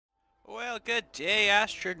Well, good day,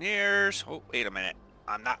 Astroneers. Oh, wait a minute.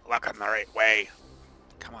 I'm not looking the right way.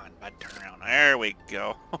 Come on, bud, turn around. There we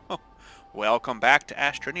go. Welcome back to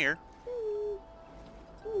Astroneer.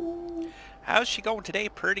 How's she going today?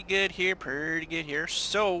 Pretty good here, pretty good here.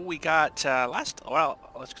 So, we got, let's go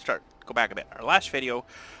back a bit. Our last video,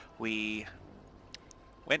 we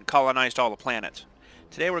went and colonized all the planets.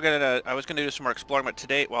 Today I was gonna do some more exploring, but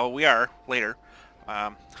today, well, we are, later.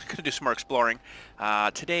 I'm gonna do some more exploring.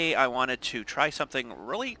 Today I wanted to try something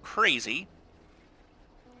really crazy.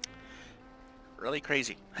 Really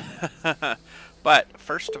crazy. But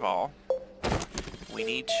first of all, we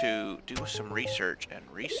need to do some research and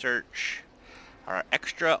research our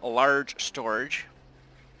extra large storage.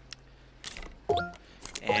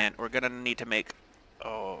 And we're gonna need to make,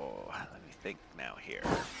 let me think now here.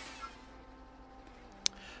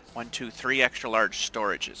 1, 2, 3 extra large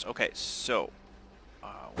storages. Okay, so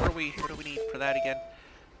what do we need for that again?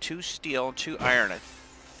 2 steel and 2 iron. I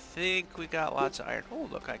think we got lots of iron. Oh,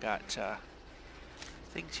 look, I got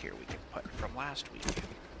things here we can put from last week.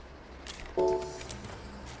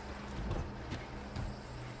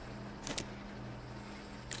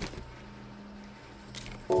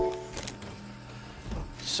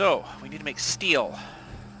 So, we need to make steel.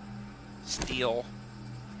 Steel.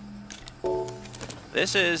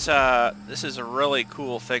 This is a really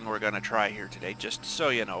cool thing we're going to try here today, just so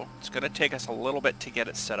you know. It's going to take us a little bit to get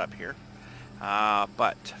it set up here.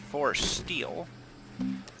 But for steel,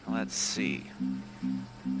 let's see.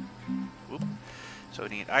 Oop. So we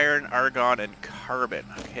need iron, argon, and carbon.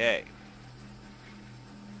 Okay.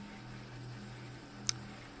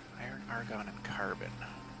 Iron, argon, and carbon.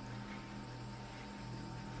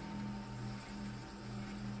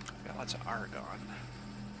 We've got lots of argon.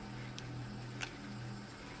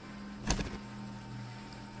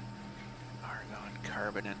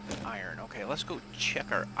 Carbon and iron. Okay, let's go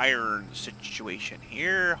check our iron situation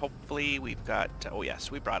here. Hopefully we've got, oh yes,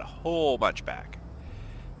 we brought a whole bunch back.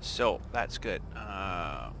 So, that's good.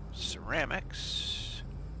 Ceramics.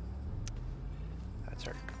 That's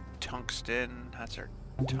our tungsten. That's our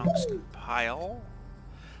tungsten pile.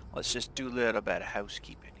 Let's just do a little bit of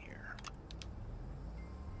housekeeping here.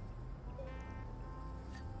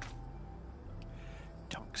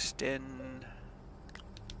 Tungsten.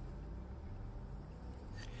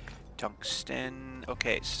 Tungsten.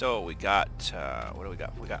 Okay, so we got, what do we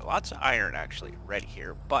got? We got lots of iron actually ready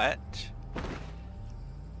here, but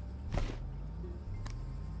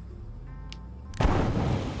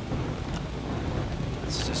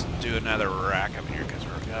let's just do another rack up here because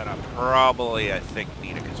we're gonna probably, I think,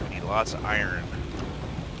 need it because we need lots of iron.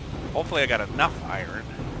 Hopefully I got enough iron.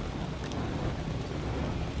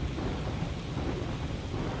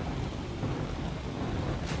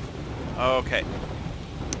 Okay.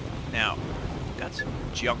 Now, we've got some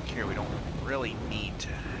junk here we don't really need to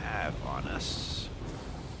have on us.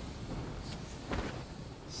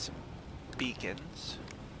 Some beacons.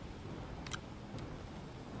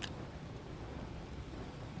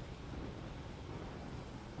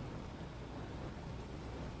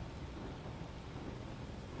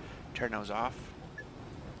 Turn those off.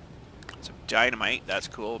 Some dynamite, that's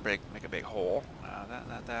cool. Make a big hole.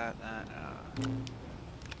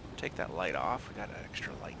 Take that light off. We got an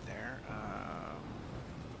extra light there.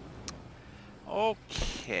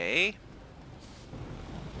 Okay.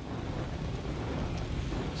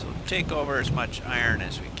 So take over as much iron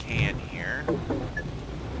as we can here.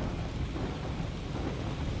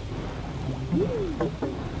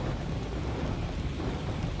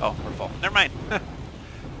 Oh, we're full. Never mind.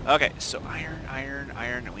 Okay, so iron,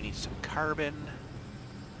 and we need some carbon.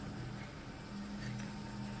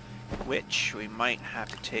 Which we might have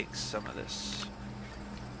to take some of this,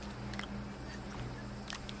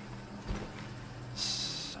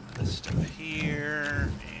 stuff here,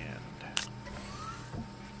 and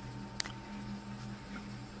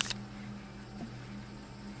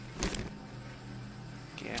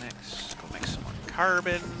organics. Go make some more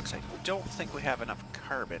carbon, because I don't think we have enough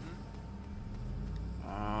carbon.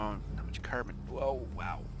 How much carbon? Whoa,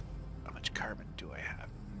 wow. How much carbon do I have?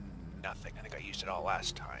 Nothing. I think I used it all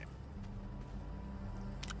last time.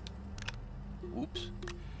 Oops.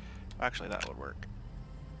 Actually, that would work.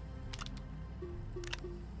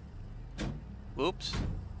 Oops.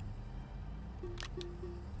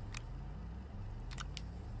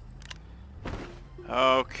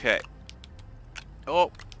 Okay.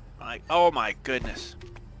 Oh my goodness.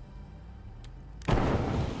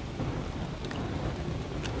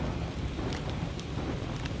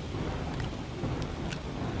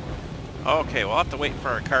 Okay, we'll have to wait for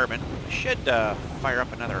our carbon. We should fire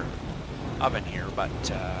up another oven here, but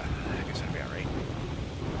I guess that'll be alright.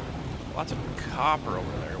 Lots of copper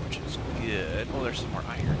over there, which is good. Oh, there's some more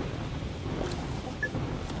iron.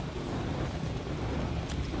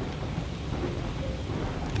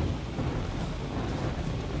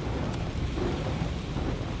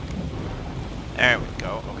 There we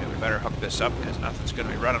go. Okay, we better hook this up because nothing's going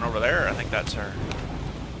to be running over there. I think that's our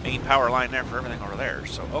main power line there for everything over there.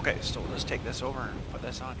 So, okay, so we'll just take this over and put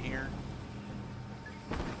this on here.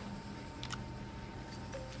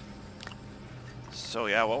 So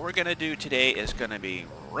yeah, what we're going to do today is going to be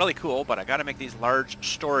really cool, but I got to make these large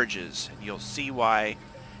storages, and you'll see why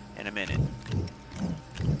in a minute.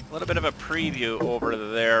 A little bit of a preview over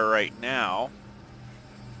there right now.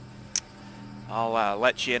 I'll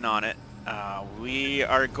let you in on it. We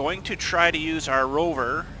are going to try to use our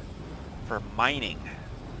rover for mining,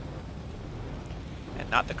 and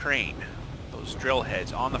not the crane. Those drill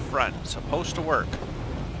heads on the front, supposed to work.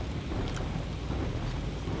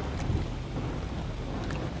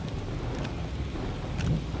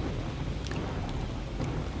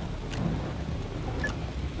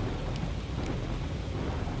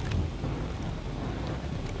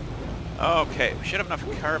 Okay, we should have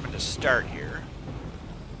enough carbon to start here.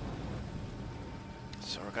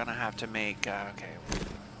 So we're gonna have to make, okay.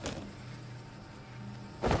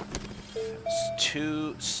 It's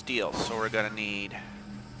 2 steel, so we're gonna need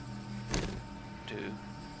 2,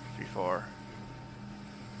 3, 4,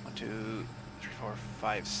 1, 2, 3, 4,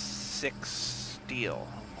 5, 6 steel.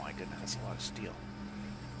 Oh my goodness, that's a lot of steel.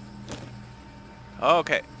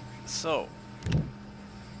 Okay, so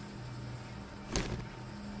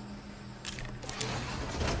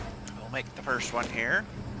we'll make the first one here.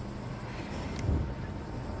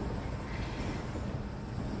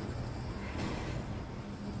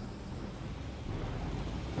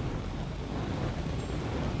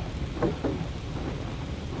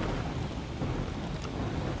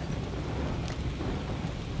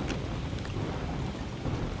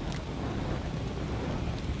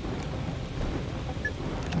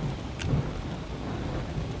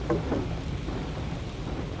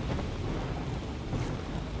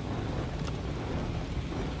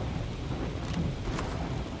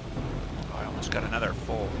 Got another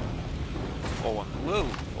full one. Whoa,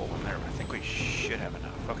 full one there. I think we should have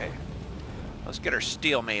enough. Okay, let's get our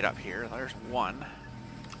steel made up here. There's 1.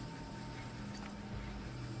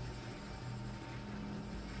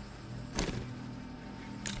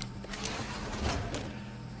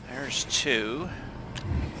 There's 2.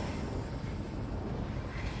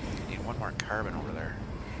 Need 1 more carbon over there.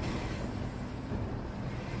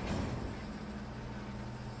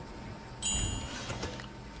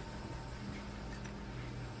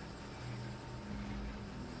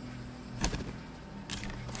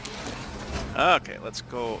 Okay, let's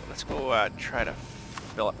go try to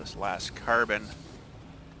fill up this last carbon.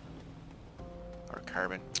 Or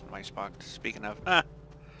carbon, my spot. Speaking of,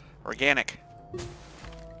 organic.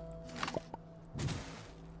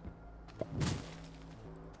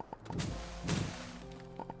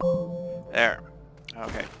 There.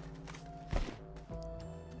 Okay.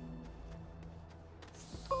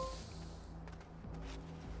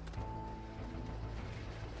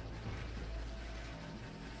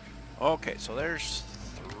 Okay, so there's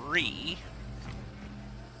 3.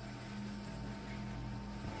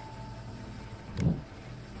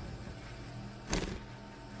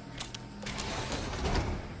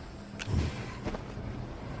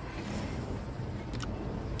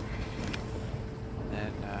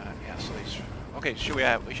 And yeah, so these. Okay,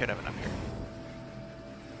 we should have enough here.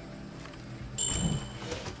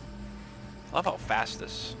 I love how fast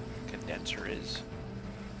this condenser is.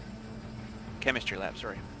 Chemistry lab,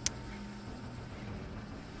 sorry.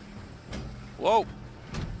 Whoa!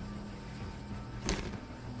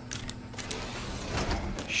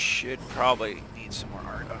 Should probably need some more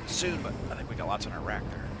argon soon, but I think we got lots on our rack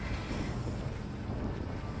there.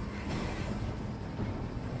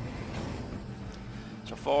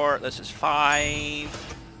 So 4, this is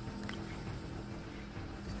 5.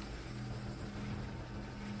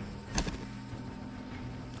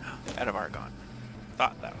 Out of argon.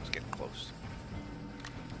 Thought that was getting close.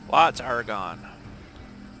 Lots of argon.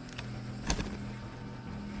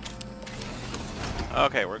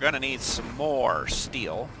 Okay, we're gonna need some more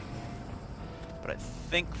steel, but I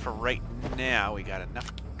think for right now we got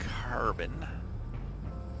enough carbon.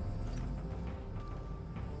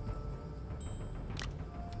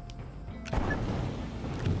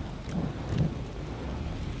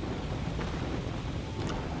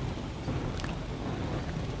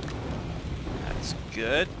 That's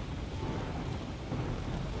good.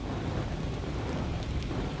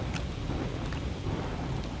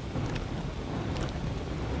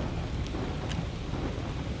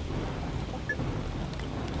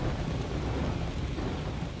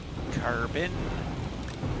 carbon.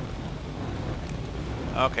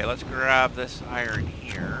 Okay, let's grab this iron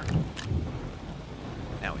here.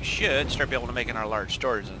 Now we should start be able to make in our large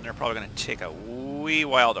stores, and they're probably going to take a wee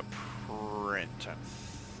while to print,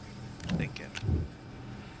 I'm thinking.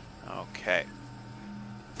 Okay.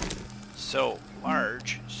 So,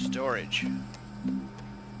 large storage.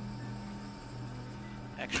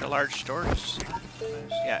 Extra large storage?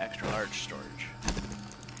 Yeah, extra large storage.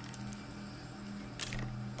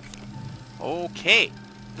 Okay.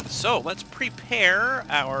 So, let's prepare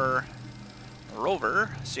our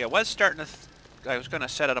rover. See, I was starting to... I was going to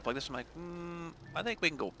set it up like this. I'm like, I think we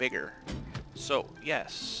can go bigger. So,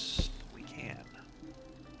 yes, we can.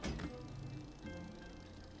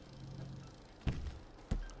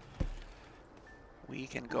 We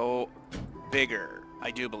can go bigger, I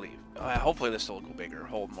do believe. Hopefully this will go bigger,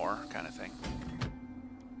 hold more, kind of thing.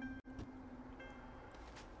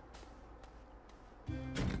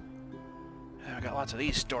 I got lots of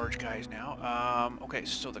these storage guys now. Okay,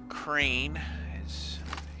 so the crane is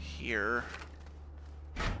here.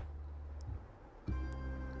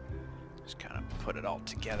 Just kind of put it all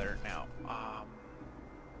together now.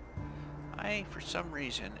 I, for some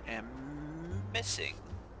reason, am missing.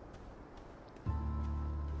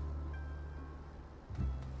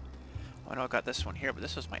 I know I got this one here, but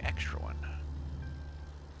this was my extra one.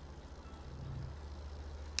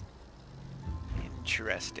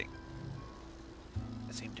 Interesting.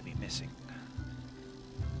 It seemed to be missing.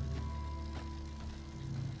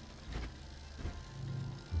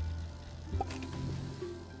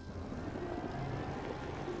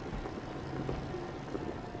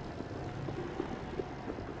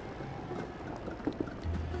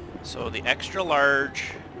 So the extra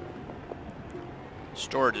large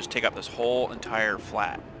storages take up this whole entire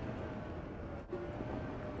flat.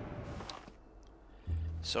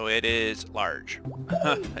 So it is large.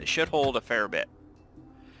 It should hold a fair bit.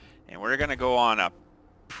 And we're going to go on a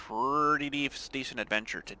pretty decent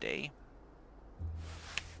adventure today.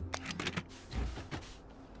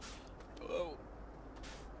 Oh.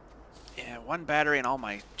 Yeah, one battery and all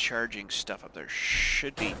my charging stuff up there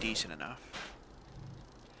should be decent enough.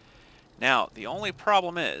 Now, the only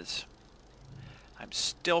problem is I'm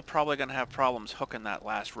still probably going to have problems hooking that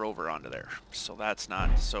last rover onto there. So that's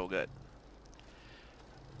not so good.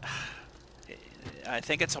 I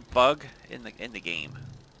think it's a bug in the game.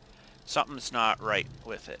 Something's not right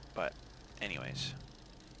with it, but anyways.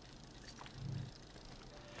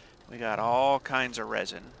 We got all kinds of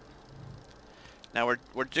resin. Now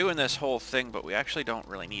we're doing this whole thing, but we actually don't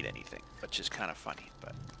really need anything, which is kind of funny,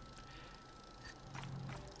 but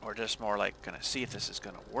we're just more like gonna see if this is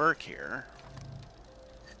gonna work here.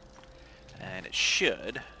 And it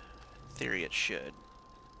should. In theory it should.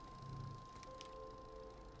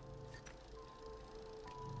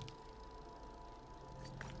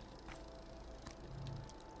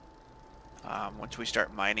 Once we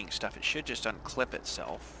start mining stuff, it should just unclip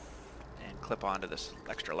itself and clip onto this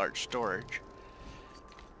extra large storage.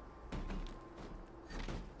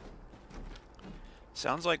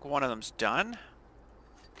 Sounds like one of them's done.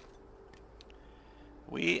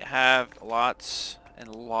 We have lots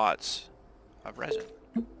and lots of resin.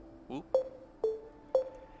 Oop.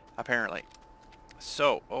 Apparently.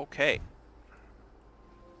 So, okay.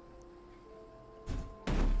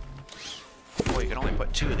 Oh, you can only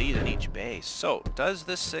put 2 of these in each base. So, does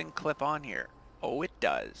this thing clip on here? Oh, it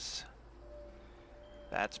does.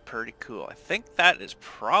 That's pretty cool. I think that is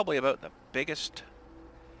probably about the biggest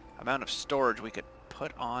amount of storage we could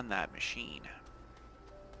put on that machine.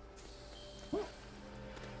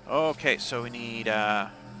 Okay, so we need,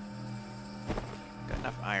 got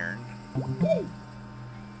enough iron.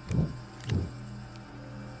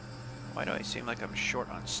 Why do I seem like I'm short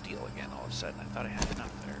on steel again all of a sudden? I thought I had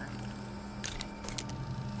enough there.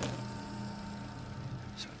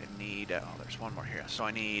 So I could need, oh, there's one more here. So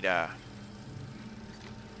I need,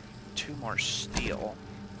 2 more steel.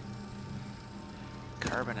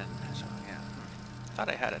 Carbon and, so yeah. I thought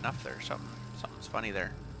I had enough there. Something's funny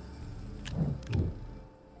there.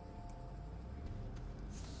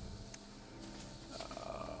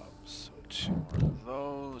 So 2 more of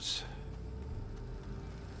those.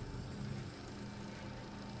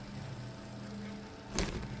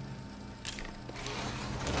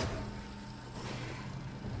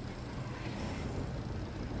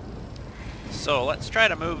 So let's try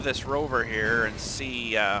to move this rover here and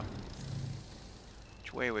see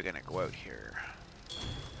which way we're gonna go out here.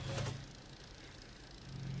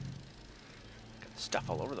 Got stuff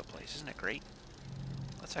all over the place, isn't it great?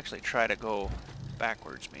 Let's actually try to go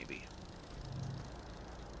backwards maybe.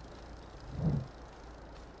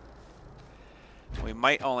 We We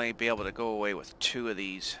might only be able to go away with 2 of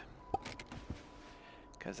these.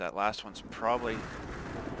 Because that last one's probably...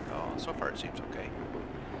 Oh, so far it seems okay.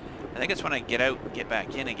 I think it's when I get out and get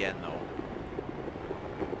back in again, though.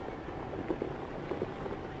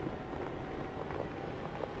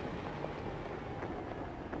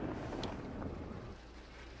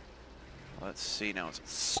 Let's see now, is it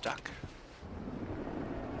stuck?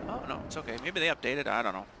 Oh, no, it's okay. Maybe they updated, I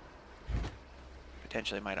don't know.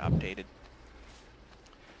 Potentially might have updated.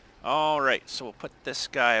 Alright, so we'll put this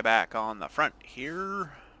guy back on the front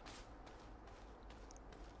here.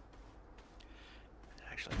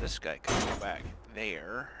 Actually, this guy could go back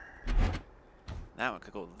there. That one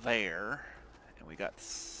could go there. And we got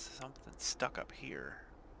something stuck up here.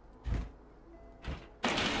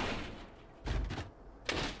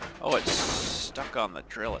 Oh, it's stuck on the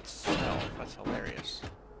drill itself. That's hilarious.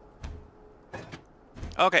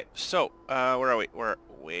 Okay, so, where are we?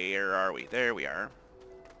 Where are we? There we are.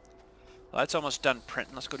 Well, that's almost done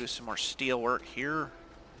printing. Let's go do some more steel work here.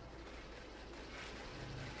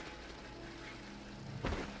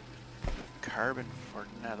 Carbon for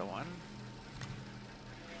another one.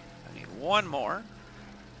 I need one more.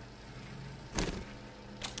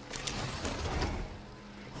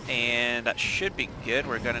 And that should be good.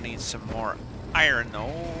 We're going to need some more iron,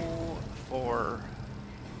 though, for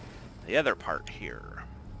the other part here.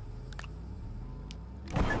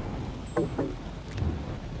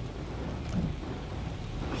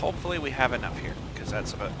 Hopefully we have enough here, because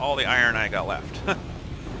that's about all the iron I got left.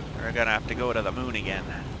 We're going to have to go to the moon again.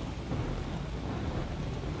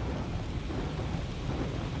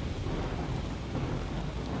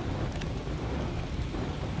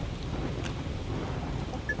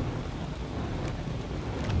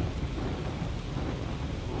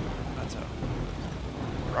 That's a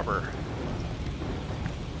rubber.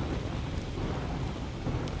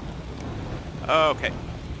 Okay,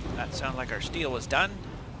 that sounds like our steel was done.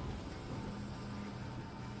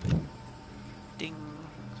 Ding.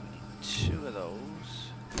 So we need 2 of those.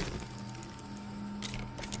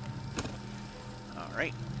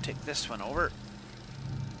 Alright, take this one over.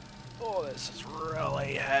 Oh, this is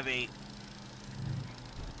really heavy.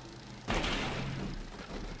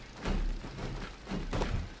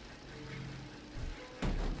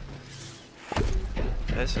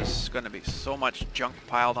 This is going to be so much junk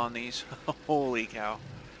piled on these. Holy cow.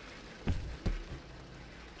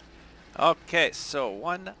 Okay, so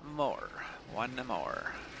one more. One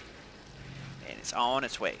more. And it's on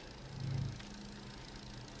its way.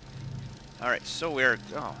 Alright, so we're...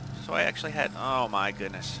 Oh, so I actually had... Oh my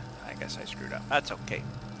goodness. I guess I screwed up. That's okay.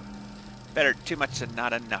 Better too much than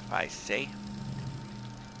not enough, I say.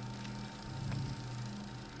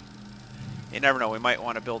 You never know, we might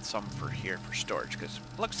want to build some for here for storage, because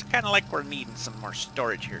it looks kind of like we're needing some more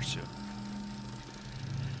storage here soon.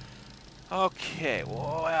 Okay,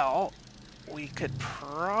 well, we could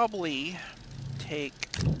probably take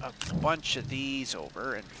a bunch of these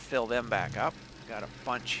over and fill them back up. Got a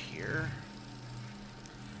bunch here.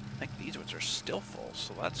 I think these ones are still full,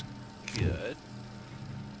 so that's good.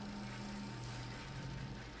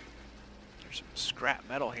 There's some scrap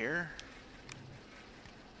metal here.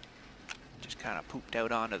 Just kind of pooped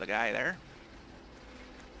out onto the guy there.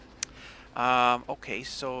 Okay,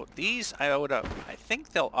 so these I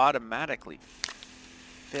think they'll automatically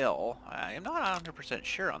fill. I am not 100%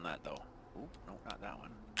 sure on that though. Ooh, no, not that one.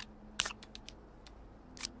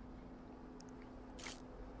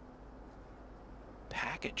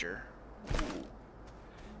 Packager. Ooh.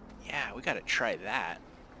 Yeah, we got to try that.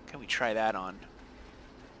 Can we try that on?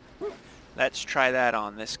 Let's try that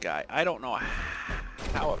on this guy. I don't know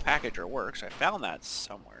how a packager works. I found that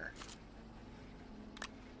somewhere.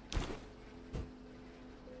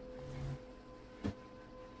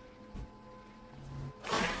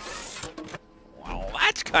 Wow,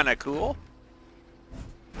 that's kind of cool.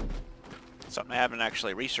 Something I haven't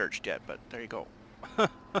actually researched yet, but there you go.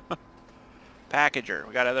 Packager.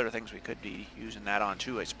 We got other things we could be using that on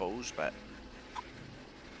too, I suppose, but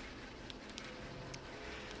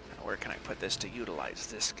where can I put this to utilize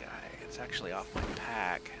this guy? It's actually off my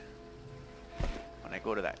pack when I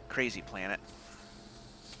go to that crazy planet.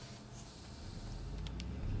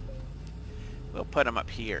 We'll put him up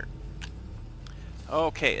here.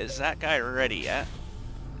 Okay, is that guy ready yet?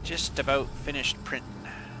 Just about finished printing.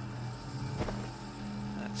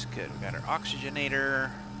 That's good. We got our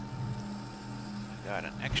oxygenator. We got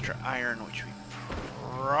an extra iron, which we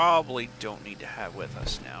probably don't need to have with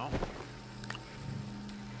us now.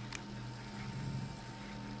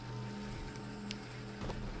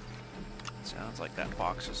 Sounds like that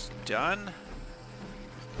box is done.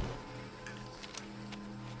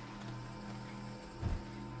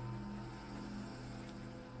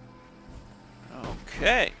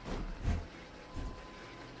 Okay.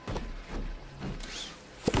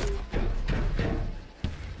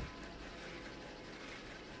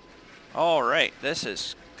 Alright, this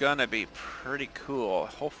is gonna be pretty cool.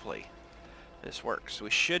 Hopefully this works. We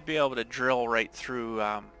should be able to drill right through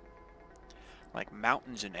like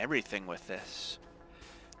mountains and everything with this.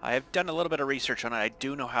 I have done a little bit of research on it. I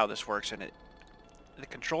do know how this works, and the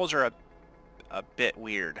controls are a bit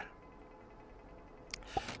weird.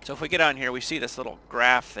 So if we get on here, we see this little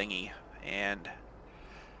graph thingy, and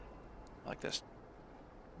like this,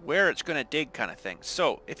 where it's going to dig kind of thing.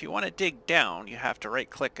 So if you want to dig down, you have to right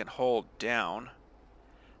click and hold down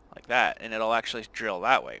like that, and it'll actually drill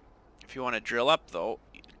that way. If you want to drill up though,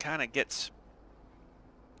 it kind of gets,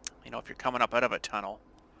 you know, if you're coming up out of a tunnel,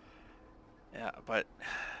 yeah, but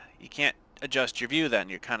you can't adjust your view then.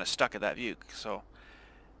 You're kind of stuck at that view, so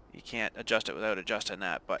you can't adjust it without adjusting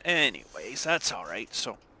that. But anyways, that's alright.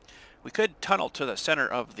 So we could tunnel to the center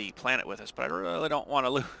of the planet with us, but I really don't want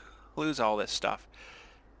to lose all this stuff.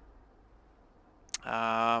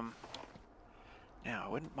 Now, I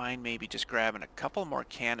wouldn't mind maybe just grabbing a couple more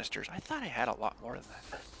canisters. I thought I had a lot more than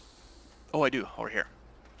that. Oh, I do, over here.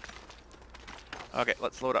 Okay,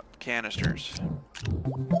 let's load up canisters.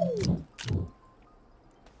 And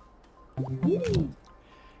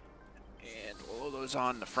we'll load those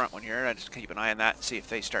on the front one here. I just keep an eye on that and see if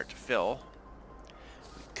they start to fill.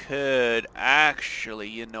 We could actually,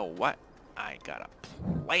 you know what? I got a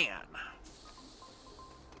plan.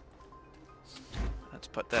 Let's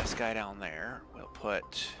put this guy down there. We'll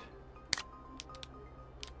put...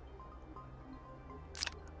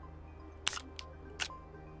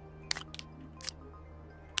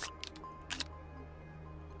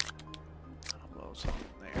 those on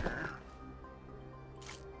there.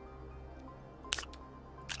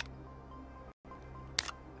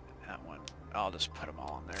 That one, I'll just put them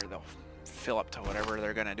all in there. They'll fill up to whatever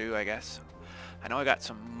they're gonna do, I guess. I know I got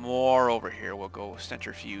some more over here. We'll go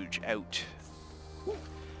centrifuge out.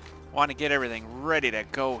 Want to get everything ready to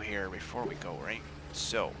go here before we go, right?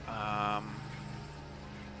 So,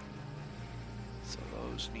 so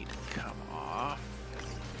those need to come off.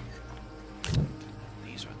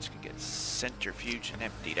 These ones can get centrifuged and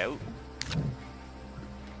emptied out.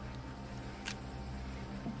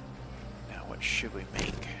 Now, what should we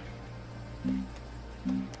make?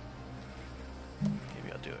 Maybe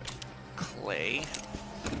I'll do it. Clay.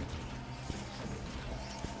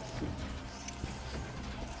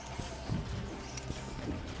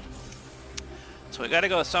 So we gotta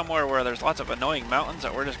go somewhere where there's lots of annoying mountains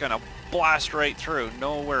that we're just gonna blast right through.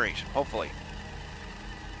 No worries, hopefully.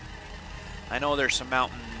 I know there's some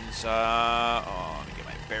mountains, oh, let me get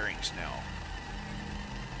my bearings now.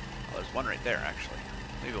 Well, there's one right there, actually.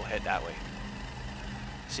 Maybe we'll head that way.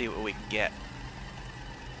 See what we can get.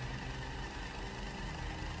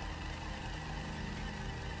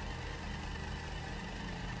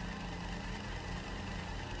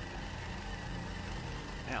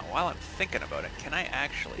 Now, while I'm thinking about it, can I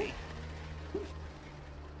actually...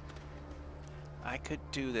 I could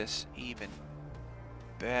do this even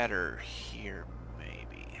better here,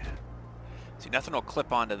 maybe. See, nothing will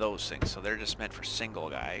clip onto those things, so they're just meant for single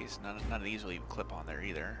guys. None of these will even clip on there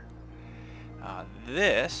either.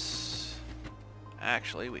 This...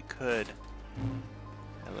 Actually, we could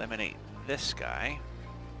eliminate this guy.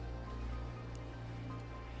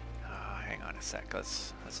 Hang on a sec.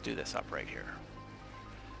 Let's do this up right here.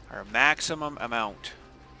 Our maximum amount.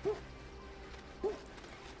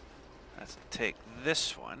 Let's take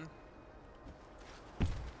this one.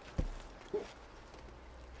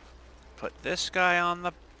 Put this guy on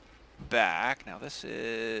the back. Now this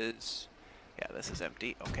is... Yeah, this is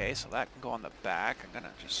empty. Okay, so that can go on the back. I'm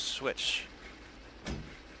gonna just switch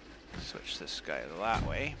this guy that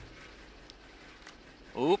way.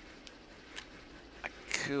 Oop.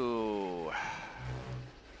 Cool.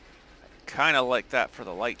 Kind of like that for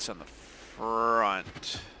the lights on the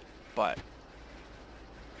front, but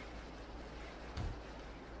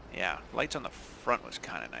yeah, lights on the front was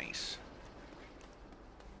kind of nice.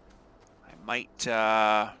 I might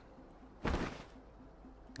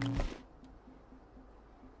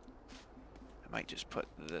just put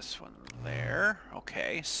this one there.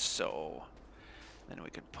 Okay, so then we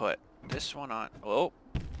could put this one on. Oh,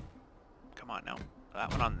 come on now.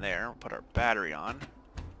 That one on there. We'll put our battery on.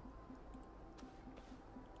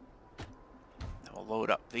 Then we'll load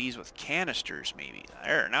up these with canisters, maybe.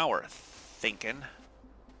 There, now we're thinking.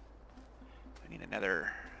 I need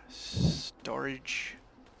another storage.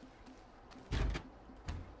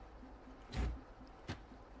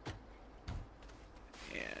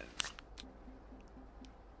 And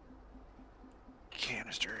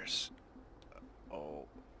canisters. Oh.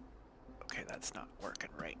 that's not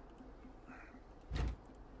working right.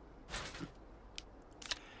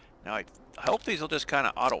 Now I hope these will just kind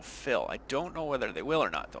of auto-fill. I don't know whether they will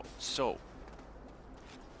or not though. So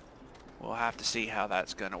we'll have to see how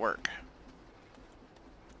that's going to work.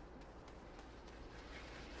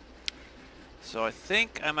 So I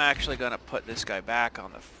think I'm actually going to put this guy back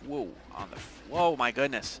on the... Whoa, whoa, my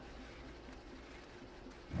goodness.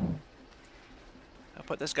 I'll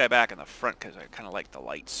put this guy back in the front because I kind of like the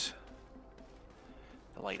lights.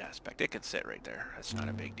 The light aspect. It can sit right there. That's not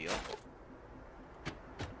a big deal.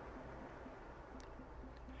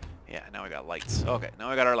 Yeah, now we got lights. Okay, now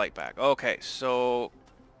we got our light back. Okay, so...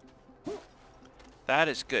 that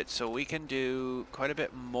is good. So we can do quite a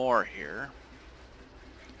bit more here.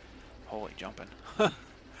 Holy jumping.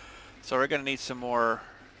 So we're going to need some more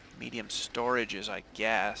medium storages, I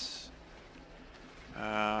guess.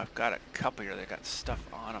 I've got a couple here that got stuff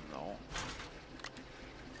on them, though.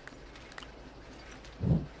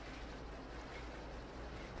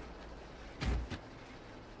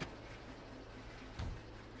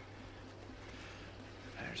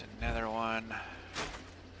 There's another one.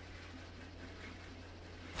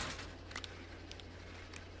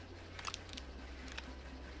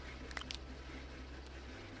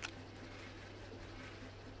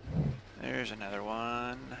 There's another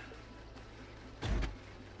one.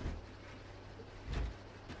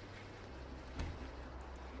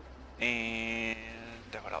 And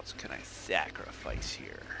what else can I sacrifice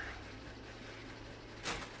here?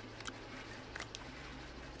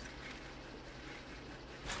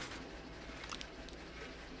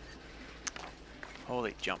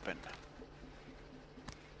 Holy jumping.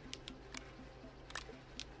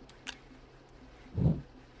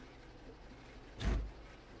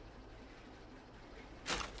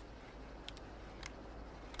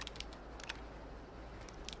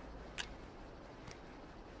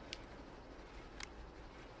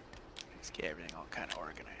 Get everything all kind of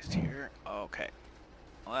organized here. Okay.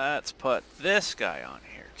 Let's put this guy on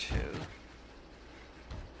here too.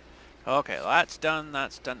 Okay, well, that's done.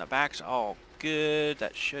 That's done. The back's all good.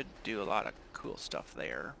 That should do a lot of cool stuff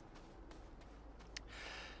there.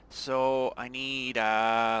 So I need,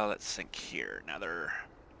 let's think here.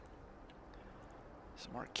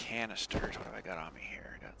 Some more canisters. What have I got on me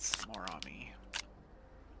here? I got some more on me.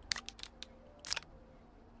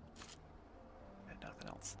 And nothing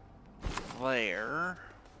else there.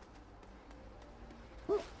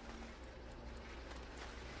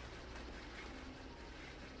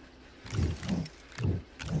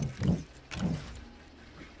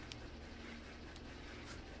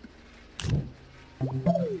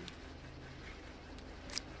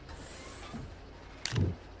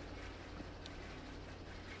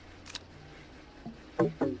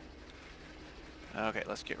 Okay,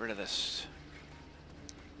 let's get rid of this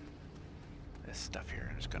stuff here.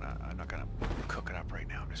 I'm not gonna cook it up right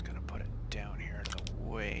now. I'm just gonna put it down here out of the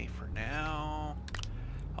way for now.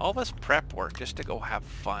 All this prep work just to go have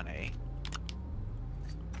fun, eh?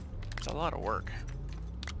 It's a lot of work.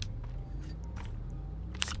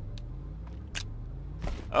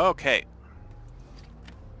 Okay.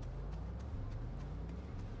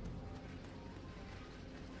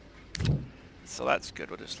 So that's good.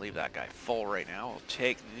 We'll just leave that guy full right now. We'll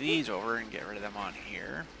take these over and get rid of them on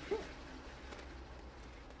here.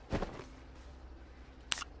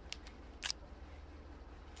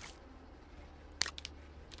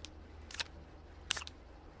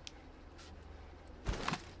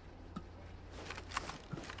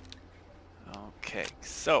 Okay,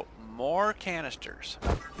 so more canisters.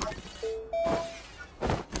 No,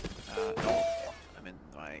 I'm in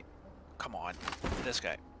my... Come on, this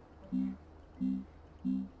guy.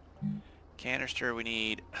 Canister, we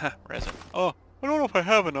need resin. Oh, I don't know if I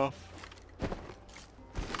have enough.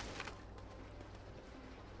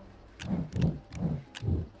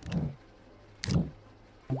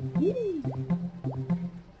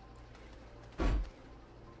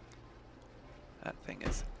 That thing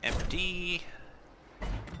is empty.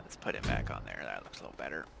 Let's put it back on there. That looks a little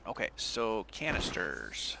better. Okay, so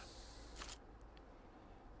canisters.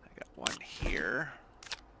 I got one here.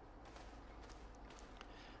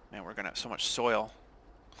 Man, we're gonna have so much soil.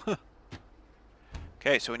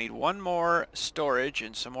 Okay, so we need one more storage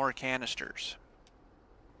and some more canisters.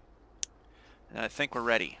 And I think we're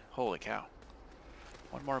ready. Holy cow.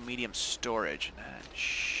 One more medium storage, and that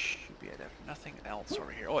should be it. I have nothing else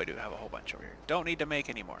over here. Oh, I do have a whole bunch over here. Don't need to make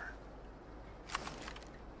any more.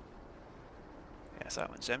 Yes, that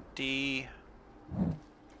one's empty.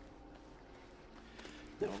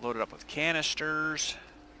 Then we'll load it up with canisters.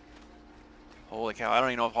 Holy cow, I don't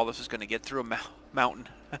even know if all this is going to get through a mountain.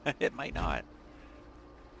 It might not.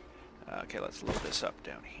 Okay, let's load this up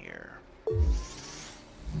down here.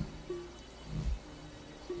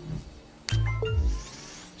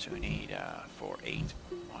 So we need 4, 8.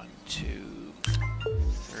 1, 2,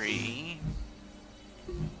 3,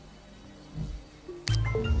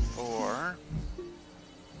 4.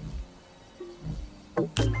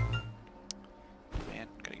 Man,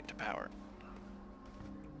 gotta get to power.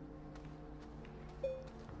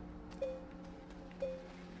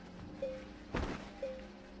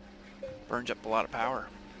 Burns up a lot of power.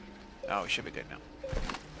 Oh, we should be good now.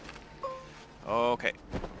 Okay,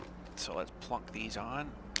 so let's plunk these on.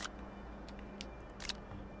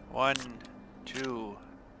 1, 2,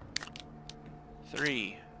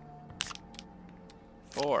 3,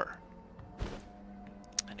 4.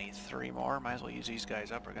 I need 3 more. Might as well use these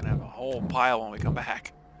guys up. We're gonna have a whole pile when we come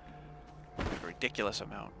back. A ridiculous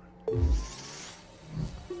amount.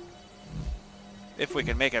 If we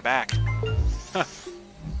can make it back. Huh.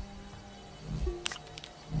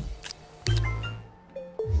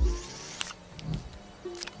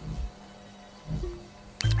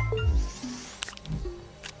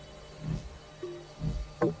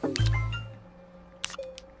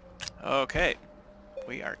 Okay,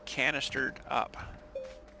 we are canistered up.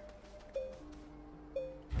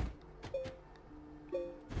 Be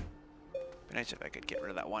nice if I could get rid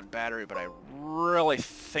of that one battery, but I really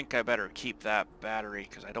think I better keep that battery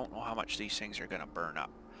because I don't know how much these things are going to burn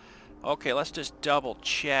up. Okay, let's just double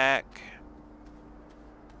check.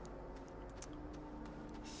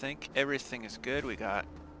 Think everything is good. We got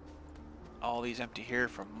all these empty here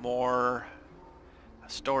for more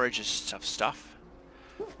storage of stuff.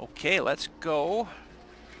 Okay, let's go.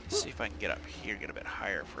 Let's see if I can get up here, get a bit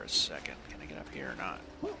higher for a second. Can I get up here or not?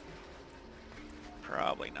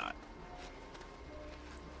 Probably not.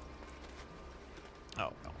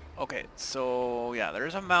 Oh, no. Okay, so yeah,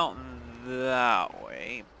 there's a mountain that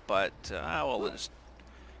way, but we'll just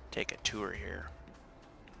take a tour here.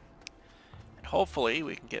 And hopefully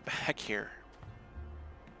we can get back here.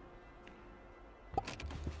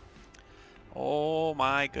 Oh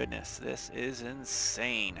my goodness, this is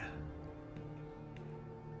insane.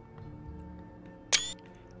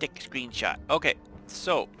 Take a screenshot. Okay,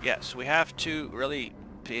 so yes, we have to really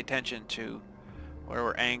pay attention to where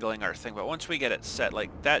we're angling our thing, but once we get it set, like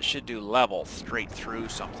that should do level straight through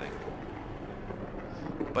something.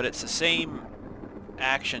 But it's the same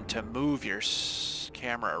action to move your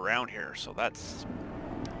camera around here, so that's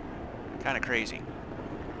kind of crazy.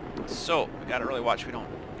 So we gotta really watch we don't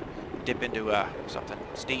dip into something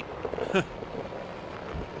steep.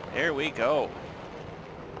 There we go.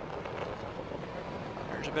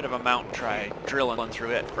 There's a bit of a mountain. Try drilling through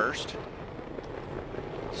it first.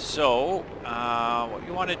 So what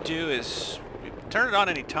you want to do is you turn it on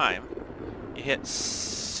any time. You hit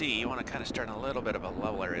C. You want to kind of start in a little bit of a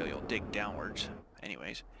level area. You'll dig downwards.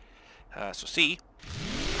 Anyways, so C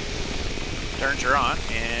turns her on,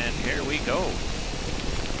 and here we go.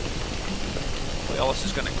 All this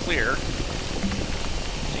is going to clear.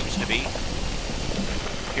 Seems to be.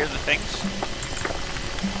 Hear the things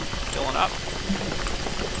filling up.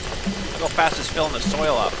 Look how fast it's filling the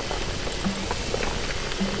soil up.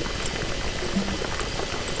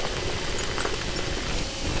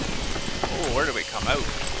 Oh, where do we come out?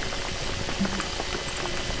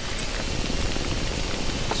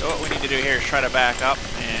 So what we need to do here is try to back up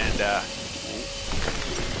and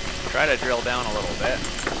try to drill down a little bit.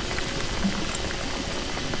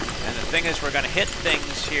 And the thing is, we're going to hit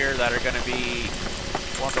things here that are going to be,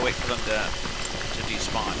 we'll have to wait for them to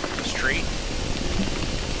despawn. This tree.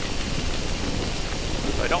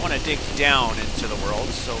 So I don't want to dig down into the world,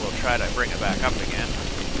 so we'll try to bring it back up again.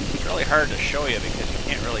 It's really hard to show you because you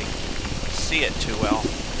can't really see it too well.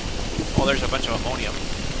 Oh, there's a bunch of ammonium.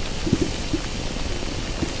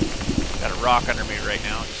 Got a rock under me right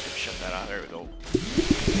now. Just gonna shut that out. There we go.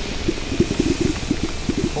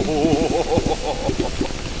 Oh,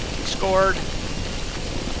 scored.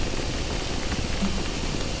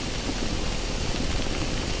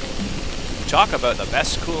 Talk about the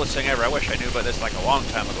best, coolest thing ever. I wish I knew about this like a long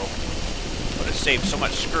time ago. Would have saved so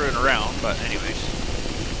much screwing around, but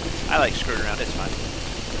anyways. I like screwing around, it's fun.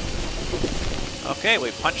 Okay,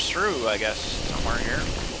 we punched through, I guess, somewhere here.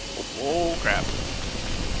 Oh, crap.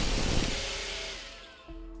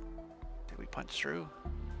 Did we punch through?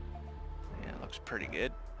 Yeah, it looks pretty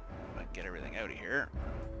good. I can get everything out of here.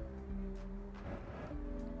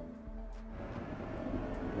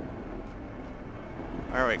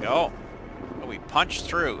 There we go. Oh, we punched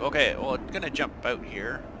through. Okay, well, it's gonna jump out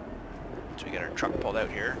here. So we get our truck pulled out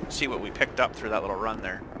here. See what we picked up through that little run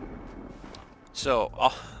there. So,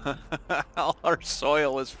 all our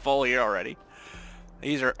soil is full here already.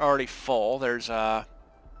 These are already full. There's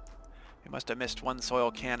we must have missed one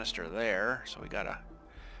soil canister there, so we gotta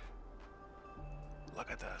look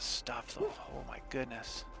at the stuff though. Oh my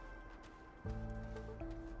goodness.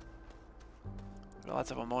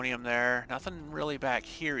 Lots of ammonium there. Nothing really back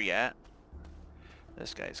here yet.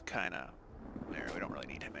 This guy's kind of there. We don't really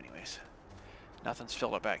need him anyways. Nothing's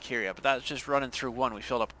filled up back here yet, but that's just running through one. We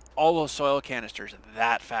filled up all those soil canisters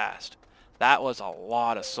that fast. That was a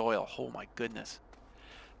lot of soil. Oh my goodness.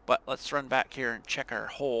 But let's run back here and check our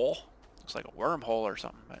hole. Looks like a wormhole or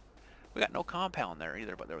something, but we got no compound there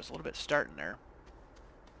either, but there was a little bit starting there.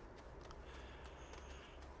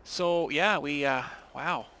 So yeah, we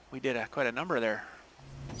wow, we did quite a number there.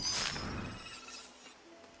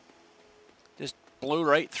 Just blew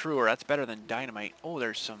right through her. That's better than dynamite. Oh,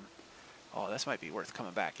 there's some. Oh, this might be worth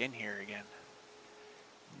coming back in here again.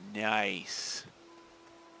 Nice.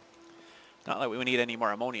 Not that we need any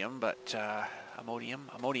more ammonium, but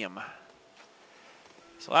ammonium.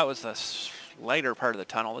 So that was the later part of the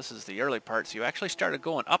tunnel. This is the early part. So you actually started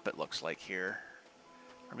going up, it looks like here.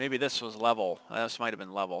 Or maybe this was level. This might have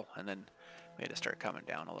been level, and then we had to start coming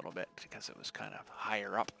down a little bit because it was kind of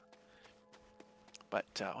higher up. But,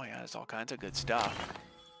 oh yeah, there's all kinds of good stuff.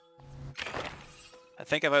 I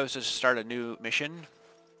think if I was to start a new mission,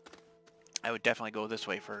 I would definitely go this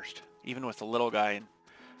way first. Even with the little guy, and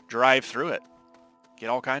drive through it. Get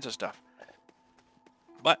all kinds of stuff.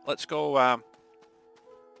 But let's go on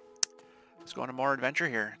a more adventure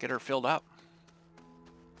here. Get her filled up.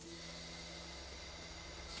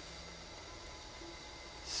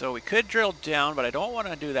 So we could drill down, but I don't want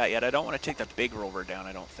to do that yet. I don't want to take the big rover down,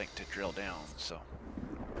 I don't think, to drill down. So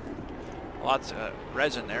lots of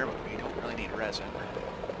resin there, but we don't really need resin.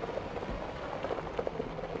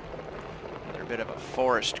 Another bit of a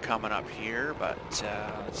forest coming up here, but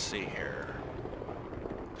let's see here.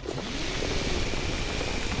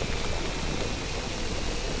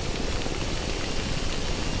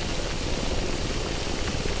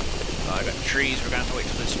 Oh, I got trees. We're going to have to wait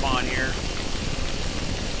till they spawn here.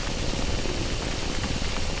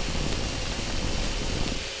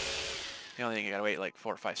 The only thing you gotta wait like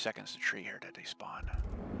 4 or 5 seconds to tree here to despawn.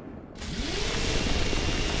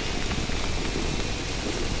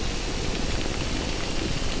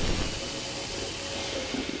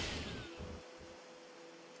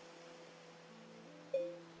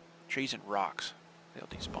 Trees and rocks, they'll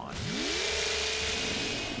despawn.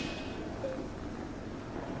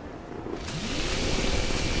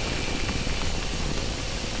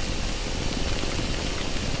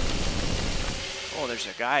 Oh, there's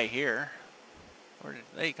a guy here. Where did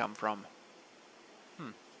they come from?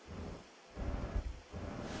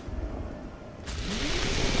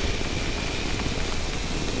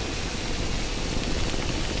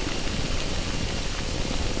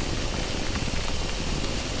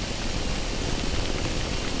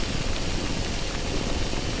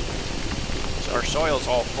 So our soil's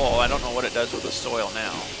all full. I don't know what it does with the soil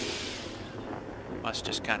now. Must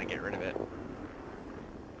just kind of get rid of it.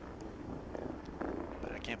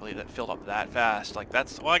 I can't believe that filled up that fast. Like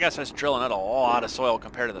that's, well, I guess that's drilling out a lot of soil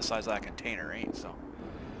compared to the size of that container, right? So,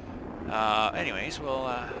 anyways, we'll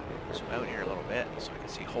zoom out here a little bit so we can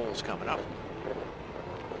see holes coming up.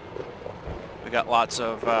 We got lots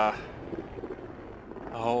of,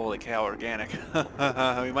 holy cow, organic.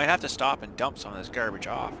 We might have to stop and dump some of this garbage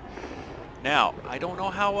off. Now, I don't know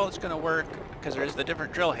how well it's going to work because there's the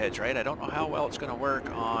different drill heads, right? I don't know how well it's going to work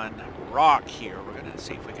on rock here. We're going to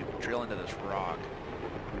see if we can drill into this rock.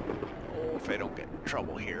 If I don't get in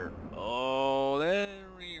trouble here. Oh, then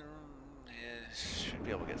we should be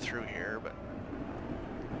able to get through here, but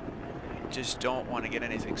I just don't want to get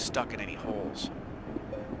anything stuck in any holes.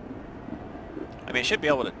 I mean, I should be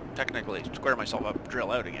able to technically square myself up,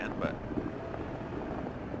 drill out again, but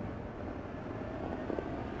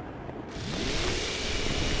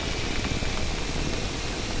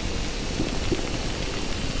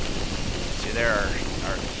see there,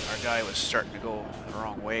 our guy was starting to go the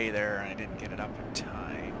wrong way there, and I didn't get it up in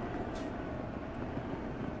time.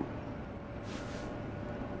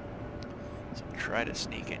 So I'll try to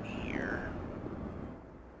sneak in here.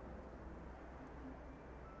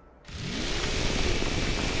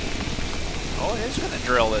 Oh, it is going to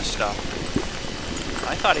drill this stuff.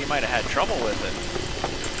 I thought he might have had trouble with it.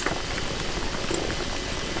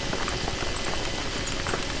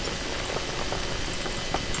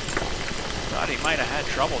 Thought he might have had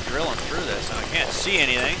trouble drilling through this, and I can't see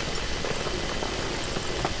anything.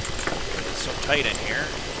 It's so tight in here.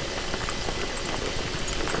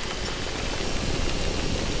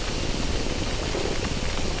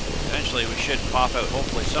 Eventually we should pop out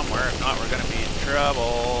hopefully somewhere. If not, we're going to be in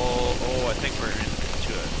trouble. Oh, I think we're in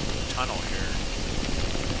tunnel here.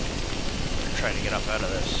 We're trying to get up out of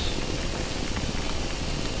this.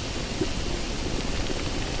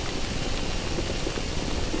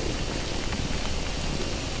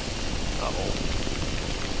 Uh-oh.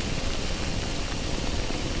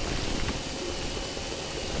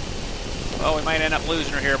 Well, we might end up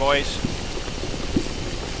losing her here, boys.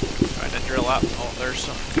 Trying to drill up. Oh, there's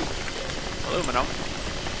some aluminum.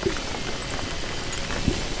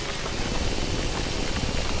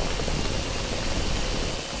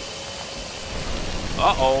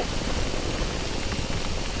 Uh-oh.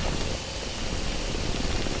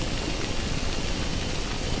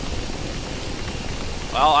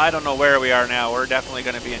 Well, I don't know where we are now. We're definitely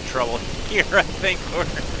going to be in trouble here, I think.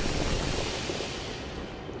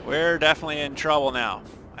 We're definitely in trouble now.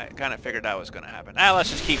 I kind of figured that was going to happen. Ah, let's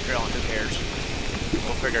just keep drilling. Who cares?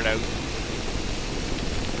 We'll figure it out.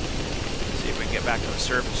 See if we can get back to the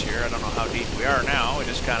surface here. I don't know how deep we are now. We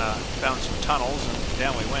just kind of found some tunnels and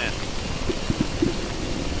down we went.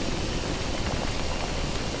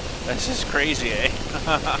 This is crazy, eh?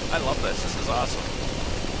 I love this. This is awesome.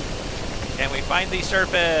 Can we find the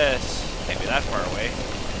surface? Can't be that far away.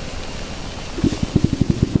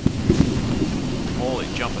 Holy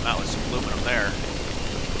jumping, that was some aluminum there.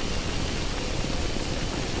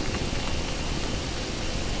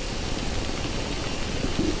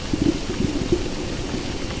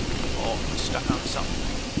 Oh, I'm stuck on something.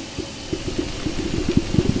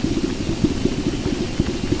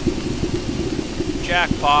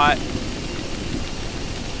 Jackpot.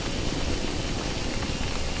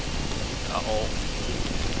 Uh-oh.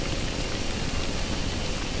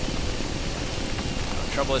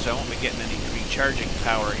 The trouble is I won't be getting any recharging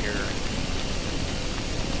power here.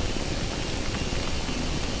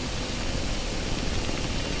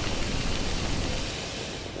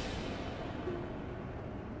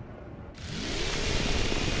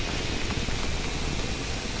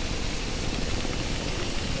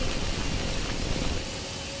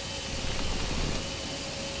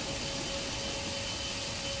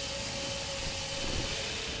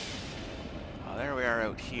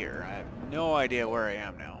 Here. I have no idea where I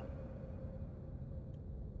am now.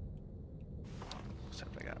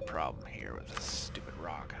 Except I got a problem here with this stupid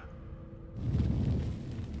rock.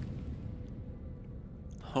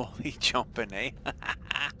 Holy jumping, eh?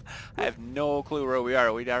 I have no clue where we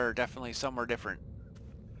are. We are definitely somewhere different.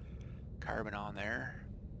 Carbon on there.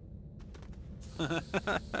 If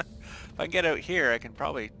I can get out here, I can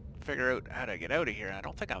probably figure out how to get out of here. I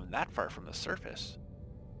don't think I'm that far from the surface.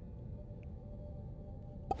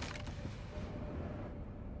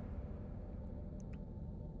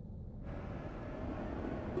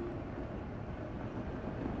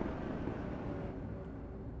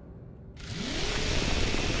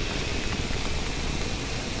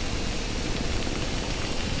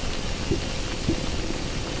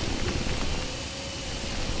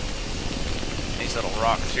 These little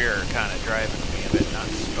rocks here are kind of driving me a bit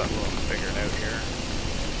nuts, but we'll figure it out here.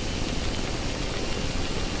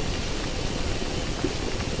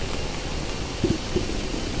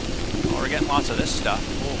 Oh, we're getting lots of this stuff.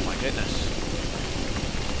 Oh my goodness.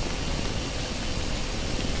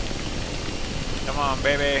 Come on,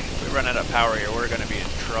 baby. If we run out of power here, we're going to be in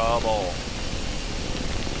trouble.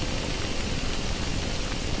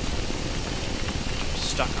 I'm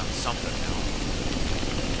stuck on something now.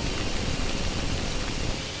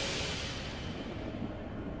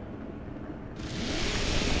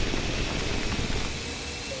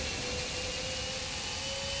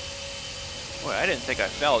 Boy, I didn't think I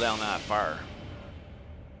fell down that far.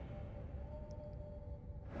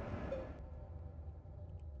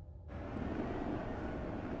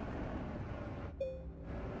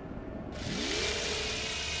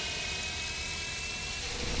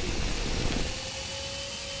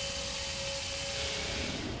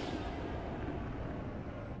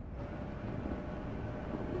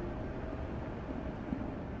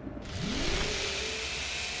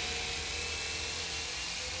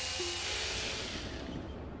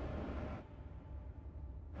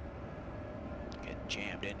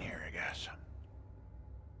 Jammed in here, I guess.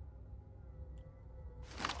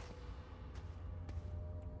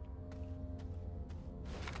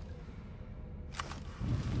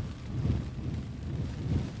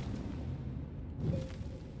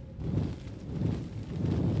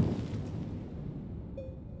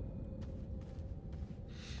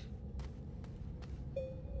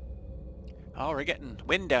 Oh, we're getting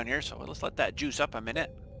wind down here, so let's let that juice up a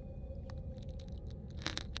minute.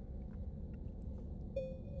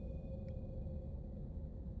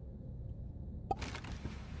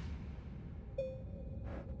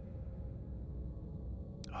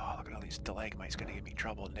 Stalagmite's gonna give me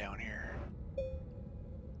trouble down here.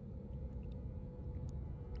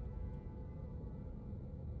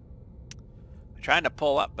 I'm trying to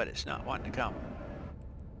pull up, but it's not wanting to come.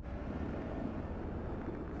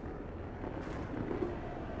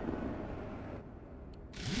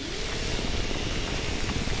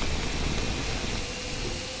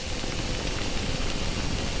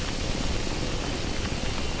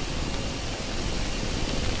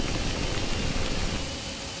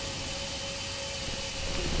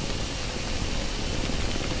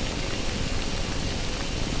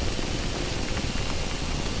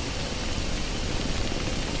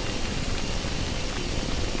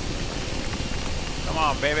 Come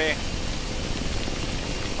on, baby.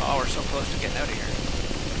 Oh, we're so close to getting out of here.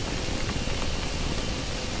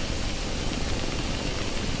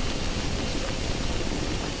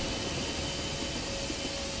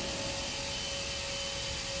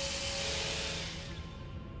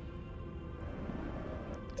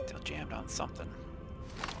 Still jammed on something.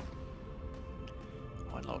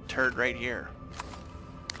 One little turd right here.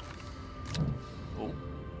 Oh.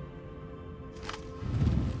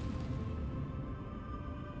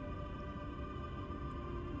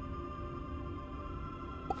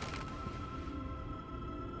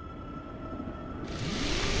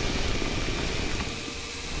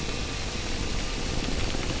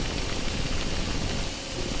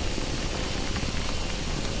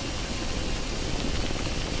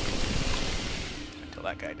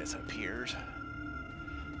 That guy disappears.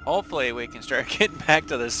 Hopefully we can start getting back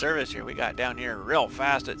to the service here. We got down here real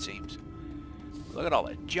fast, it seems. Look at all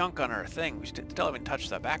the junk on our thing. We still haven't touched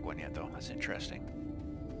the back one yet, though. That's interesting.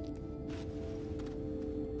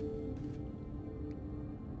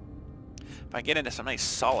 If I get into some nice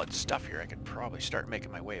solid stuff here, I could probably start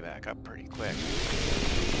making my way back up pretty quick.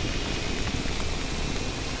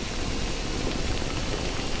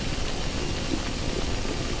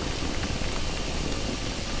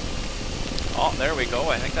 Oh, there we go.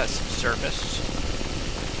 I think that's surface.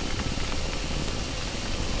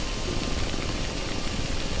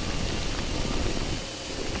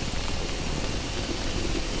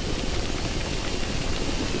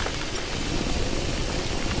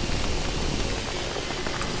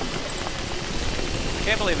 I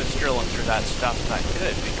can't believe it's drilling through that stuff that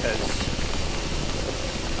good because...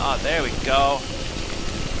 Oh, there we go.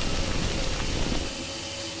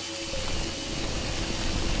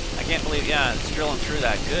 I can't believe, yeah, it's drilling through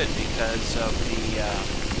that good because of the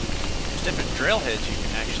there's different drill heads you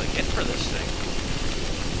can actually get for this thing.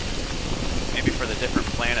 Maybe for the different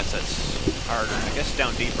planets that's harder. I guess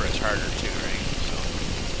down deeper is harder too, right? So.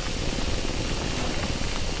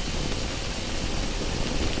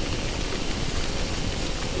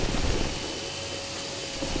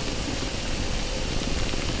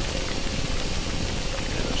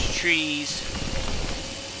 Look at those trees.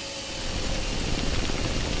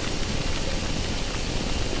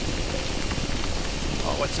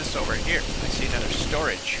 What's this over here? I see another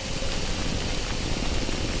storage.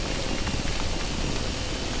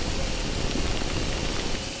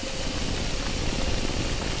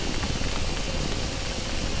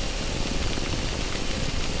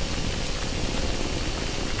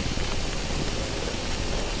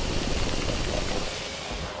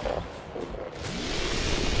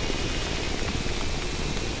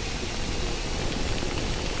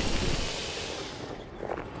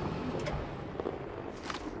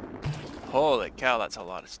 Holy cow, that's a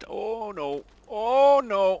lot of stuff. Oh no. Oh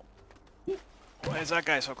no. Why is that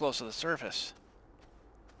guy so close to the surface?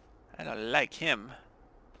 I don't like him.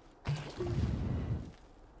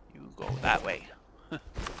 You go that way.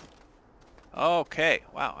 Okay.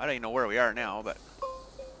 Wow, I don't even know where we are now, but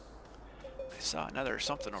I saw another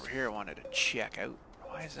something over here I wanted to check out.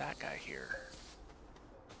 Why is that guy here?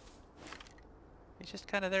 He's just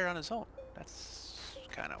kind of there on his own. That's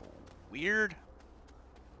kind of weird.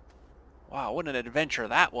 Wow, what an adventure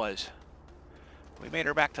that was. We made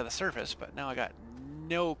her back to the surface, but now I got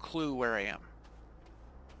no clue where I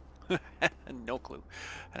am. No clue.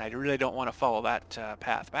 And I really don't want to follow that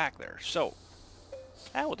path back there. So,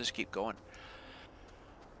 we'll just keep going.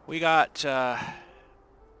 We got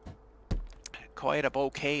quite a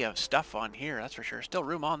bouquet of stuff on here, that's for sure. Still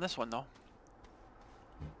room on this one, though.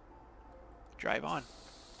 Drive on.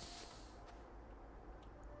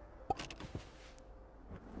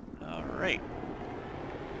 Alright.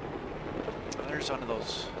 There's one of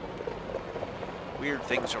those weird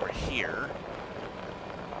things over here.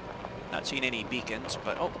 Not seeing any beacons,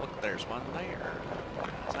 but oh, look, there's one there.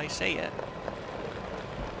 As I say it.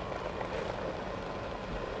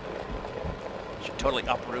 Should totally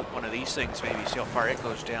uproot one of these things, maybe see how far it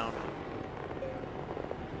goes down.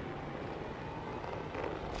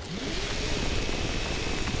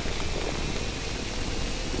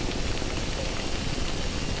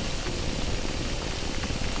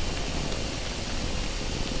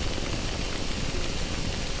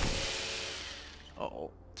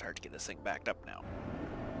 hard to get this thing backed up now.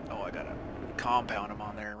 Oh, I gotta compound them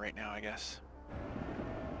on there right now, I guess.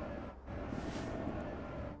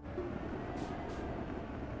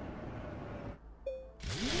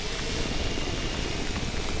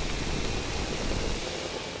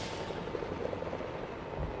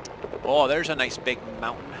 Oh, there's a nice big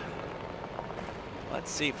mountain.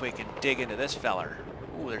 Let's see if we can dig into this feller.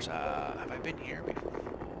 Ooh, there's a... Have I been here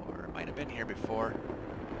before? I might have been here before.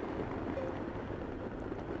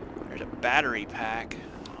 There's a battery pack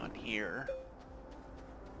on here.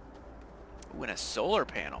 Ooh, and a solar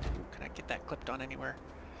panel. Can I get that clipped on anywhere?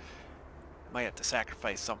 Might have to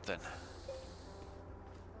sacrifice something.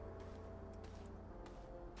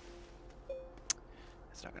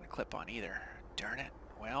 It's not going to clip on either. Darn it.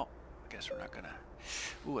 Well, I guess we're not going to...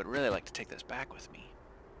 Ooh, I'd really like to take this back with me.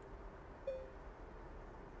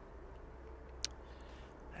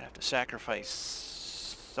 I'd have to sacrifice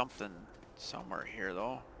something somewhere here,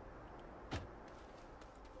 though.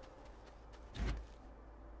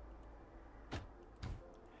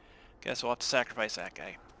 Guess we'll have to sacrifice that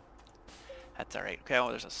guy. That's alright. Okay, well,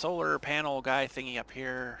 there's a solar panel guy thingy up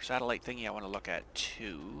here. Satellite thingy I want to look at,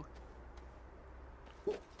 too.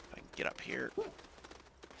 If I can get up here.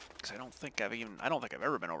 Because I don't think I've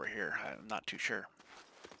ever been over here. I'm not too sure.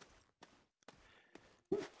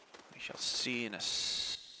 We shall see in a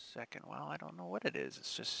second. Well, I don't know what it is.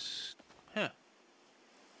 It's just... Huh.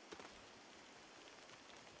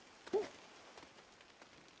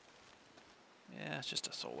 Yeah, it's just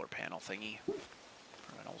a solar panel thingy.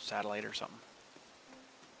 From an old satellite or something.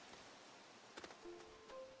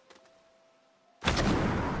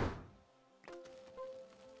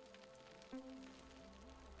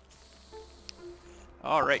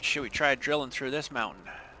 Alright, should we try drilling through this mountain?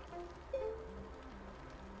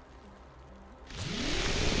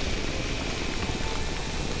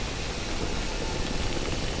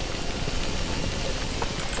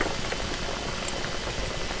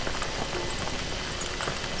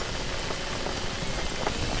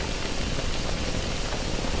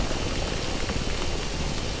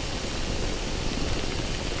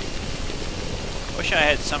 Wish I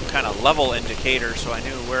had some kind of level indicator so I knew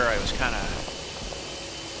where I was kind of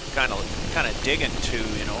digging to,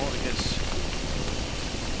 you know, because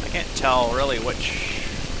I can't tell really which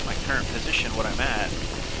my current position, what I'm at.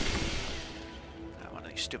 One of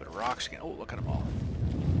these stupid rocks again. Oh, look at them all.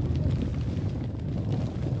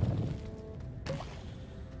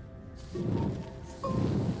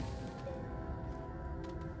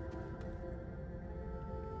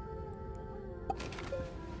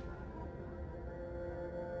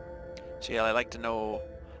 See, I like to know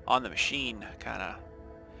on the machine kind of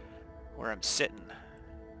where I'm sitting.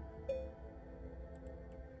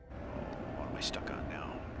 What am I stuck on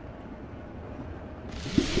now?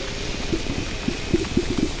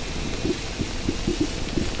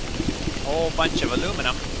 Whole bunch of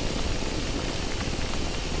aluminum.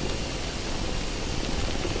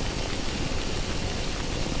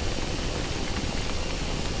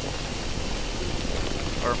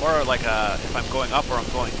 Or more like if I'm going up or I'm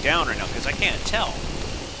going down right now, because I can't tell.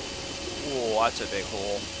 Oh, that's a big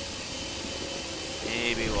hole.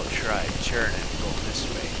 Maybe we'll try turning and go this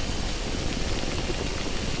way.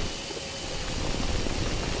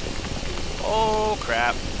 Oh,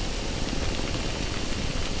 crap.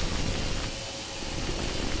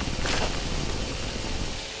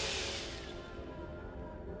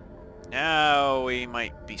 Now we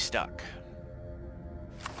might be stuck.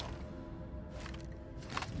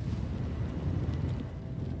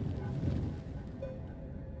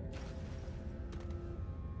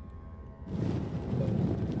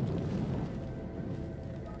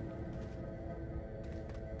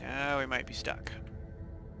 Might be stuck.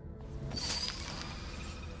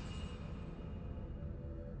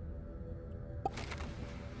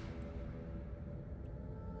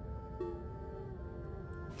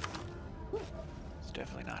 It's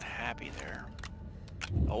definitely not happy there.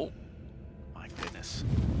 Oh, my goodness.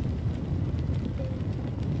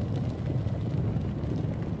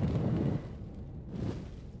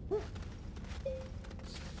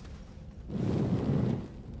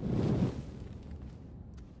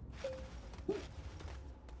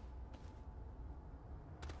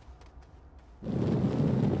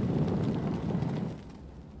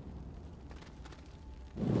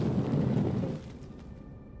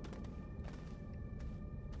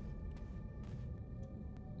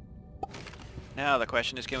 Now the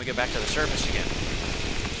question is, can we get back to the surface again?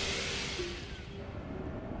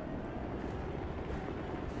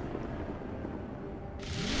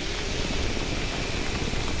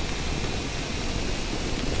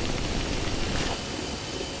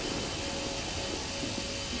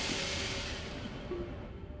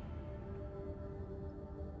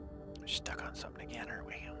 on something again, aren't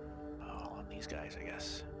we? Oh, on these guys, I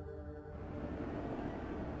guess.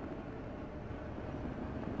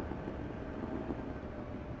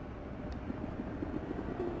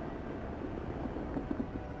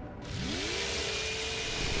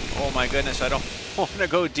 Oh my goodness, I don't want to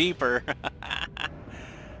go deeper.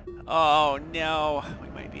 Oh no, we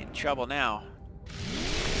might be in trouble now.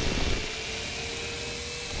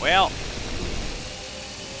 Well,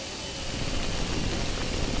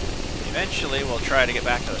 eventually we'll try to get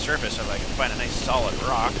back to the surface if I can find a nice solid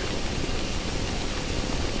rock.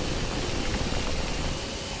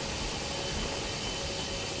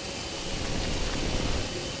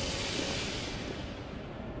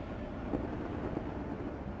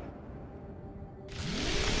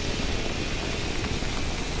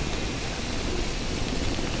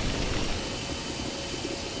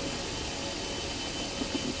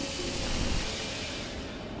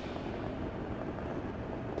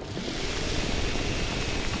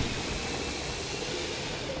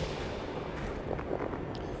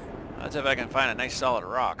 Let's see if I can find a nice solid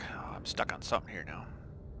rock. Oh, I'm stuck on something here now.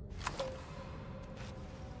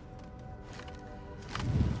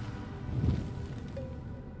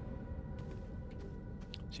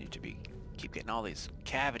 Seem to be keep getting all these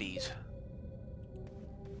cavities.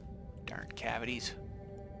 Darn cavities.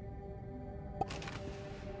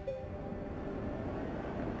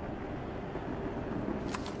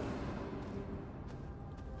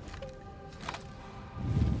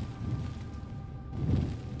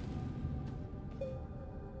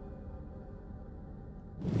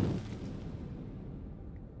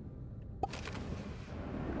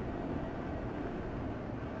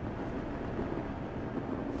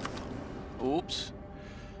 Oops.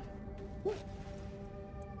 I'm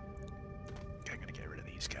gonna get rid of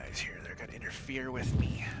these guys here. They're gonna interfere with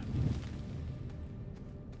me.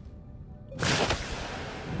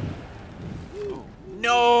 Ooh.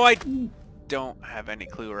 No, I don't have any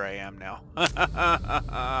clue where I am now.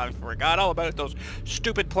 I forgot all about those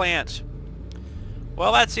stupid plants.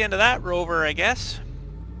 Well, that's the end of that rover, I guess.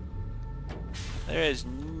 There is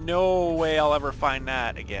no way I'll ever find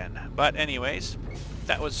that again. But anyways,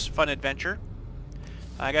 that was fun adventure.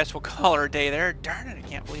 I guess we'll call her a day there. Darn it, I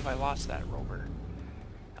can't believe I lost that rover.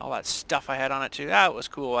 All that stuff I had on it too. That was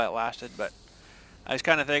cool while it lasted, but I was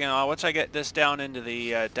kind of thinking, oh, once I get this down into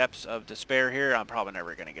the depths of despair here, I'm probably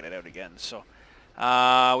never going to get it out again. So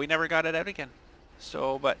we never got it out again.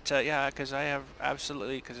 So, but yeah, because I have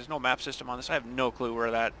absolutely, because there's no map system on this, I have no clue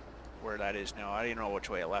where that is now. I didn't know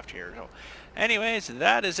which way it left here. So anyways,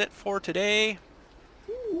 that is it for today.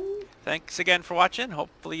 Thanks again for watching.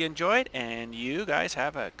 Hopefully you enjoyed, and you guys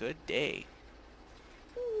have a good day.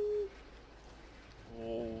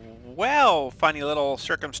 Well, funny little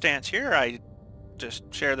circumstance here. I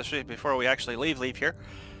just share this with you before we actually leave here.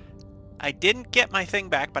 I didn't get my thing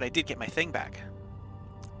back, but I did get my thing back.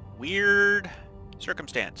 Weird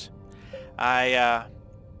circumstance. I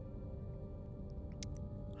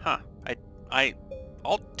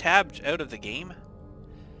alt-tabbed out of the game,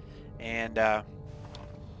 and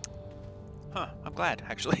I'm glad,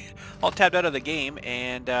 actually. Alt-tabbed out of the game,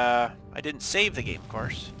 and I didn't save the game, of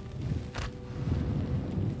course.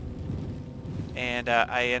 And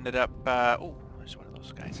I ended up, oh, there's one of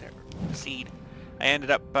those guys there, seed. I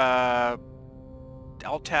ended up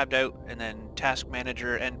alt-tabbed out, and then task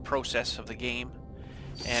manager and process of the game.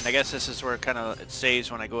 And I guess this is where kind of it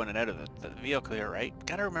saves when I go in and out of the vehicle here, right?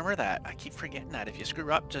 Gotta remember that. I keep forgetting that. If you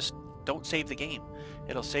screw up, just don't save the game.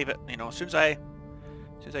 It'll save it, you know, as soon as I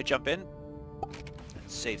jump in, it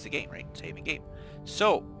saves the game, right? Saving game.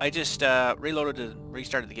 So I just reloaded and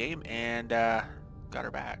restarted the game and got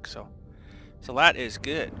her back. So that is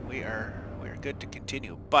good. We are good to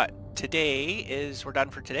continue. But today we're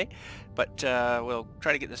done for today. But we'll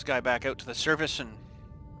try to get this guy back out to the surface and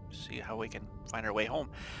see how we can find our way home.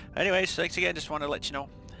 Anyways, thanks again. Just wanted to let you know,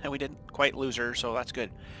 and we didn't quite lose her, so that's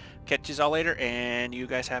good. Catch you all later, and you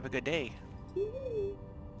guys have a good day.